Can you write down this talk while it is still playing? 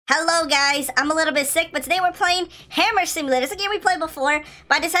Hello guys, I'm a little bit sick, but today we're playing Hammer Simulator. It's a game we played before,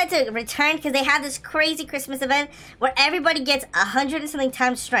 but I decided to return because they had this crazy Christmas event where everybody gets 100 and something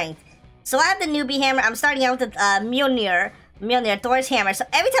times strength. So I have the newbie hammer. I'm starting out with the Mjolnir, Thor's hammer. So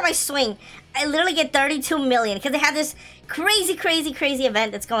every time I swing, I literally get 32 million because they have this crazy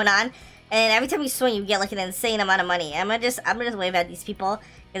event that's going on. And every time you swing, you get like an insane amount of money. I'm gonna just wave at these people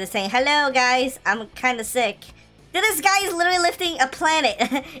because they're saying, "Hello guys, I'm kind of sick." Dude, this guy is literally lifting a planet.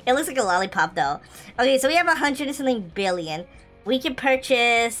 It looks like a lollipop, though. Okay, so we have 100 and something billion. We can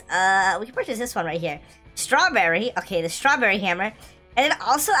purchase this one right here. Strawberry. Okay, the strawberry hammer. And then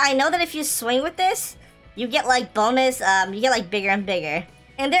also, I know that if you swing with this, you get like bonus, you get like bigger and bigger.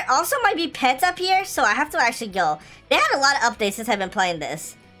 And there also might be pets up here, so I have to actually go. They had a lot of updates since I've been playing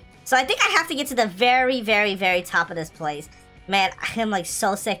this. So I think I have to get to the very top of this place. Man, I am like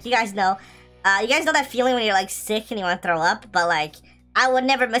so sick. You guys know that feeling when you're like sick and you want to throw up? But like, I would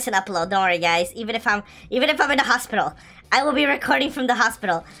never miss an upload. Don't worry, guys. Even if I'm in the hospital, I will be recording from the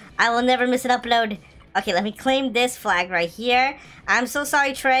hospital. I will never miss an upload. Okay, let me claim this flag right here. I'm so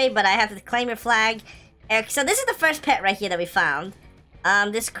sorry, Trey, but I have to claim your flag. So this is the first pet right here that we found.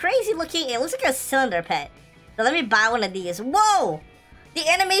 This crazy looking. It looks like a cylinder pet. So let me buy one of these. Whoa! The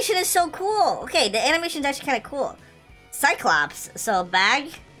animation is so cool. Okay, the animation is actually kind of cool. Cyclops. So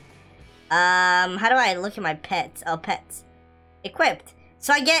bag. How do I look at my pets? Oh, pets. Equipped.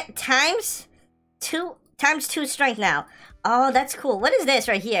 So I get times two strength now. Oh, that's cool. What is this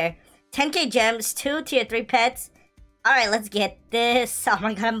right here? 10k gems, 2 tier 3 pets. Alright, let's get this. Oh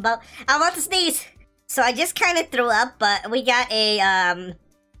my god, I'm about to sneeze. So I just kind of threw up, but we got a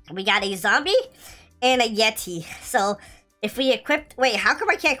zombie and a yeti. So if we equipped, wait, how come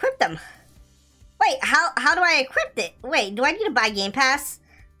I can't equip them? Wait, how do I equip it? Wait, do I need to buy Game Pass?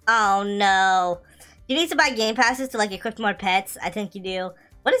 Oh no. You need to buy game passes to like equip more pets. I think you do.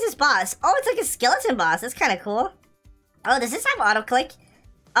 What is this boss? Oh, it's like a skeleton boss. That's kind of cool. Oh, does this have auto click?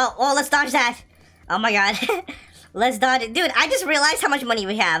 Oh, let's dodge that. Oh my god. Let's dodge it. Dude, I just realized how much money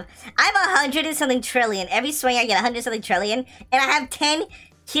we have. I have 100 and something trillion. Every swing I get 100 something trillion. And I have 10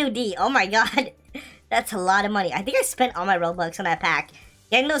 QD. Oh my god. That's a lot of money. I think I spent all my Robux on that pack.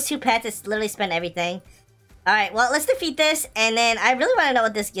 Getting those 2 pets is literally spent everything. Alright, well, let's defeat this, and then I really want to know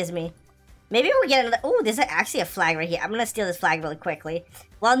what this gives me. Maybe we'll get another... Oh, there's actually a flag right here. I'm gonna steal this flag really quickly.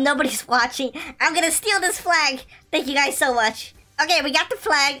 While nobody's watching, I'm gonna steal this flag. Thank you guys so much. Okay, we got the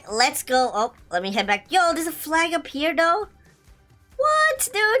flag. Let's go. Oh, let me head back. Yo, there's a flag up here, though. What,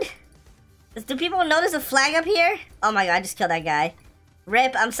 dude? Do people notice a flag up here? Oh my god, I just killed that guy.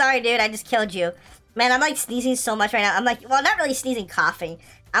 Rip, I'm sorry, dude. I just killed you. Man, I'm like sneezing so much right now. I'm like, well, not really sneezing, coughing.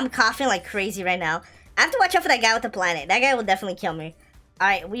 I'm coughing like crazy right now. I have to watch out for that guy with the planet. That guy will definitely kill me.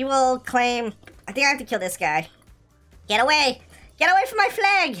 Alright, we will claim... I think I have to kill this guy. Get away! Get away from my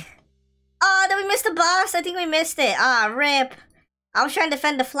flag! Oh, did we miss the boss? I think we missed it. Ah, rip. I was trying to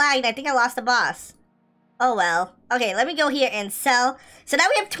defend the flag and I think I lost the boss. Oh well. Okay, let me go here and sell. So now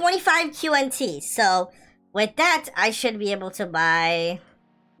we have 25 QNT. So, with that, I should be able to buy...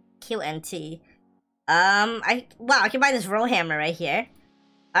 QNT. I can buy this roll hammer right here.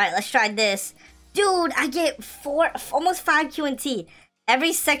 Alright, let's try this. Dude, I get almost 5 QNT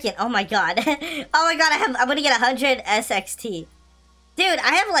every second. Oh my god. Oh my god, I'm gonna get 100 SXT. Dude,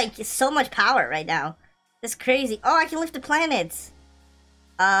 I have like so much power right now. That's crazy. Oh, I can lift the planets.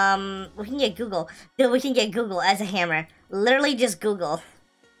 We can get Google. Dude, we can get Google as a hammer. Literally just Google.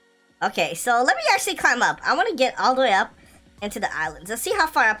 Okay, so let me actually climb up. I want to get all the way up into the islands. Let's see how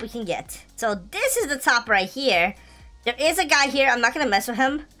far up we can get. So this is the top right here. There is a guy here. I'm not gonna mess with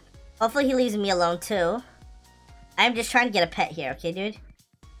him. Hopefully he leaves me alone too. I'm just trying to get a pet here, okay, dude?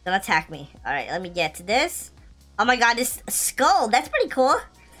 Don't attack me. Alright, let me get to this. Oh my god, this skull. That's pretty cool.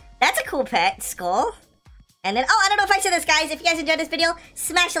 That's a cool pet, skull. And then, oh, I don't know if I said this, guys. If you guys enjoyed this video,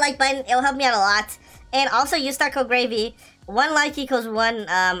 smash the like button. It will help me out a lot. And also, use start code Gravy. 1 like equals 1,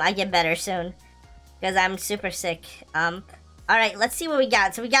 I get better soon. Because I'm super sick. Alright, let's see what we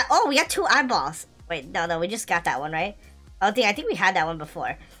got. So we got 2 eyeballs. Wait, no, we just got that one, right? I think we had that one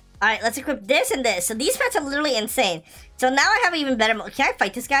before. Alright, let's equip this and this. So these pets are literally insane. So now I have even better... Can I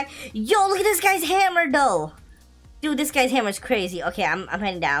fight this guy? Yo, look at this guy's hammer, though. Dude, this guy's hammer is crazy. Okay, I'm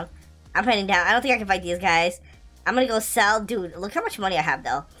heading down. I don't think I can fight these guys. I'm gonna go sell. Dude, look how much money I have,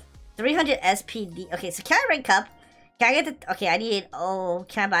 though. 300 SPD. Okay, so can I rank up? Can I get the... Okay, I need... Oh,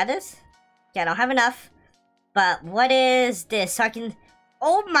 can I buy this? Yeah, I don't have enough. But what is this? So I can...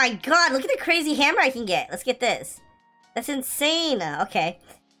 Oh my god, look at the crazy hammer I can get. Let's get this. That's insane. Okay.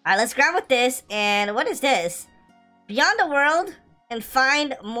 Alright, let's grab with this, and what is this? Beyond the world, and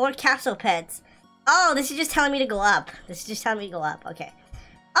find more capsule pets. Oh, this is just telling me to go up. Okay.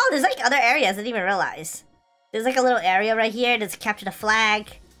 Oh, there's like other areas I didn't even realize. There's like a little area right here. Let's capture the flag.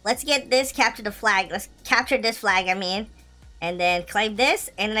 Let's get this, capture the flag. Let's capture this flag, I mean. And then claim this.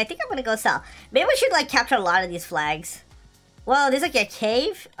 And then I think I'm gonna go sell. Maybe we should like capture a lot of these flags. Whoa, there's like a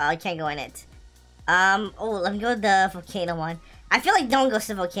cave. Oh, I can't go in it. Oh, let me go to the volcano one. I feel like no one goes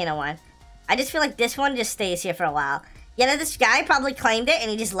to the volcano one. I just feel like this one just stays here for a while. Yeah, this guy probably claimed it and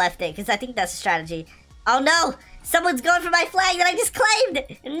he just left it. Because I think that's a strategy. Oh no! Someone's going for my flag that I just claimed!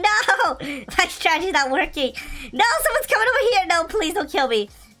 No! My strategy's not working. No, someone's coming over here! No, please don't kill me.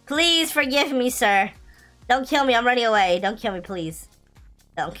 Please forgive me, sir. Don't kill me, I'm running away. Don't kill me, please.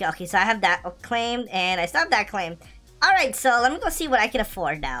 Okay, so I have that claimed and I still have that claimed. Alright, so let me go see what I can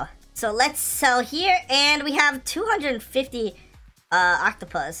afford now. So let's sell here and we have 250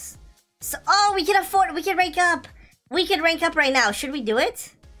 octopus. So, oh, we can afford, we can rank up. We can rank up right now. Should we do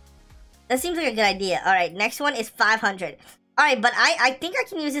it? That seems like a good idea. Alright, next one is 500. Alright, but I think I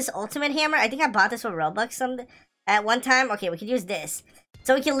can use this ultimate hammer. I think I bought this for Roblox at one time. Okay, we can use this.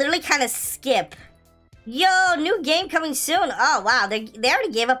 So we can literally kind of skip. Yo, new game coming soon. Oh, wow. They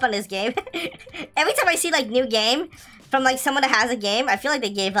already gave up on this game. Every time I see, like, new game from, like, someone that has a game, I feel like they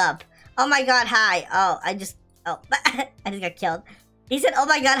gave up. Oh, my God, hi. Oh, I just got killed. He said, oh,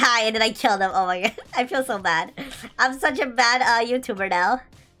 my God, hi, and then I killed him. Oh, my God. I feel so bad. I'm such a bad YouTuber now.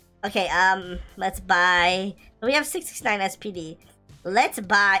 Okay, let's buy... We have 669 SPD. Let's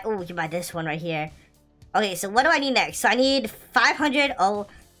buy... Oh, we can buy this one right here. Okay, so what do I need next? So I need 500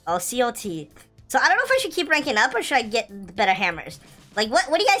 COT. So I don't know if I should keep ranking up or should I get better hammers? Like, what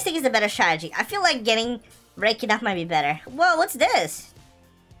do you guys think is the better strategy? I feel like ranking up might be better. Whoa, what's this?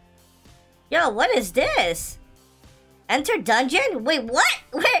 Yo, what is this? Enter dungeon? Wait, what?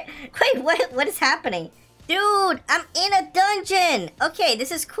 Wait, what is happening? Dude, I'm in a dungeon. Okay,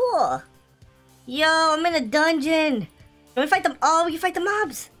 this is cool. Yo, I'm in a dungeon. Can we fight them? Oh, we can fight the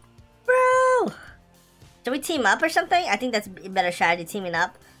mobs. Bro. Should we team up or something? I think that's a better strategy, teaming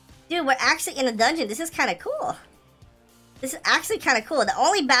up. Dude, we're actually in a dungeon. This is kind of cool. This is actually kind of cool. The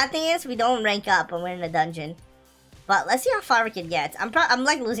only bad thing is we don't rank up when we're in a dungeon. But let's see how far we can get. I'm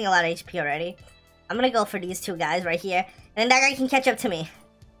like losing a lot of HP already. I'm gonna go for these two guys right here. And then that guy can catch up to me.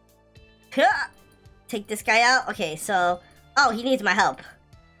 Take this guy out. Okay, so... Oh, he needs my help.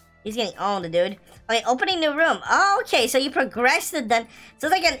 He's getting owned, dude. Okay, opening new room. Oh, okay, so you progress the dungeon. So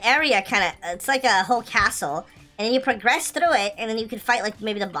it's like an area, kind of. It's like a whole castle. And then you progress through it, and then you can fight, like,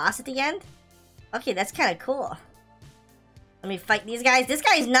 maybe the boss at the end. Okay, that's kind of cool. Let me fight these guys. This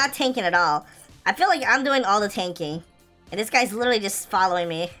guy is not tanking at all. I feel like I'm doing all the tanking. And this guy's literally just following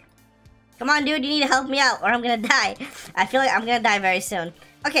me. Come on, dude, you need to help me out, or I'm gonna die. I feel like I'm gonna die very soon.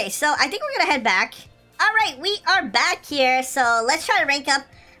 Okay, so I think we're gonna head back. Alright, we are back here, so let's try to rank up.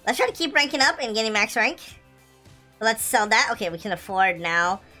 Let's try to keep ranking up and getting max rank. Let's sell that. Okay, we can afford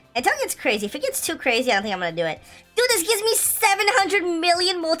now. Until it gets crazy. If it gets too crazy, I don't think I'm gonna do it. Dude, this gives me 700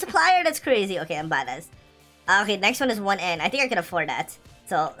 million multiplier. That's crazy. Okay, I'm buying this. Okay, next one is 1N. I think I can afford that.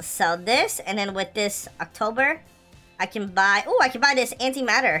 So, sell this. And then with this October, I can buy... Oh, I can buy this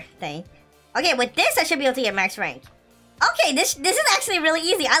antimatter thing. Okay, with this, I should be able to get max rank. Okay, this is actually really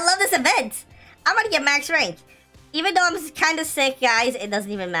easy. I love this event. I'm gonna get max rank. Even though I'm kind of sick, guys, it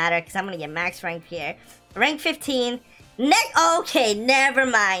doesn't even matter because I'm gonna get max rank here. Rank 15. Okay, never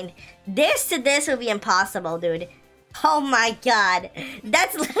mind. This to this would be impossible, dude. Oh my god.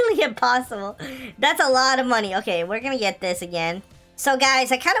 That's literally impossible. That's a lot of money. Okay, we're gonna get this again. So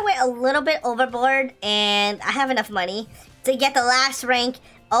guys, I kind of went a little bit overboard and I have enough money to get the last rank,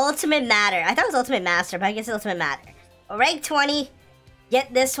 Ultimate Matter. I thought it was Ultimate Master, but I guess it's Ultimate Matter. Rank 20.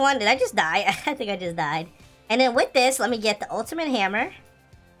 Get this one. Did I just die? I think I just died. And then with this, let me get the Ultimate Hammer.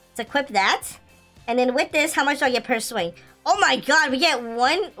 Let's equip that. And then with this, how much do I get per swing? Oh my god, we get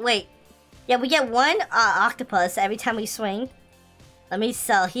one... Wait. Yeah, we get one octopus every time we swing. Let me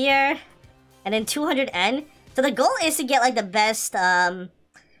sell here. And then 200N. So the goal is to get like the best... hammer.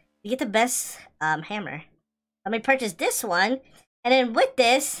 Let me purchase this one. And then with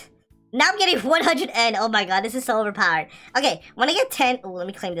this... Now I'm getting 100N. Oh my god, this is so overpowered. Okay, when I get 10... Oh, let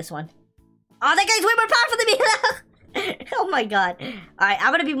me claim this one. Oh, that guy's way more powerful than me. Oh my god. Alright,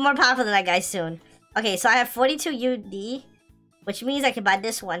 I'm gonna be more powerful than that guy soon. Okay, so I have 42 UD, which means I can buy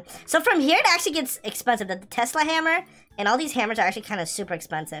this one. So from here, it actually gets expensive. The Tesla hammer and all these hammers are actually kind of super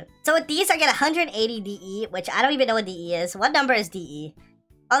expensive. So with these, I get 180 DE, which I don't even know what DE is. What number is DE?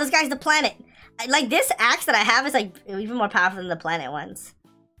 Oh, this guy's the planet. Like, this axe that I have is, like, even more powerful than the planet ones.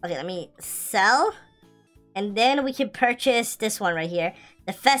 Okay, let me sell. And then we can purchase this one right here.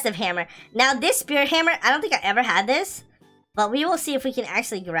 The Festive Hammer. Now, this Spirit Hammer, I don't think I ever had this. But we will see if we can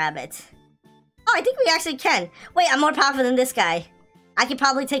actually grab it. Oh, I think we actually can. Wait, I'm more powerful than this guy. I could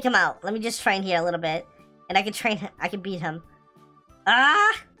probably take him out. Let me just train here a little bit. And I can train him. I can beat him.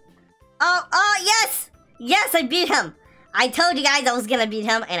 Ah! Oh, yes! Yes, I beat him! I told you guys I was gonna beat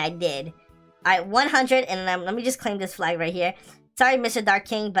him, and I did. Alright, 100, and let me just claim this flag right here. Sorry, Mr. Dark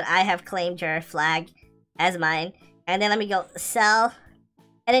King, but I have claimed your flag as mine. And then let me go sell.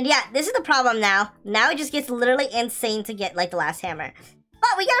 And then, yeah, this is the problem now. Now it just gets literally insane to get, like, the last hammer.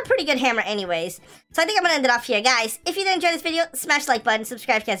 But we got a pretty good hammer anyways. So I think I'm gonna end it off here. Guys, if you did enjoy this video, smash the like button,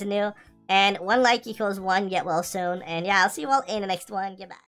 subscribe if you guys are new. And 1 like equals 1 get well soon. And yeah, I'll see you all in the next one. Goodbye.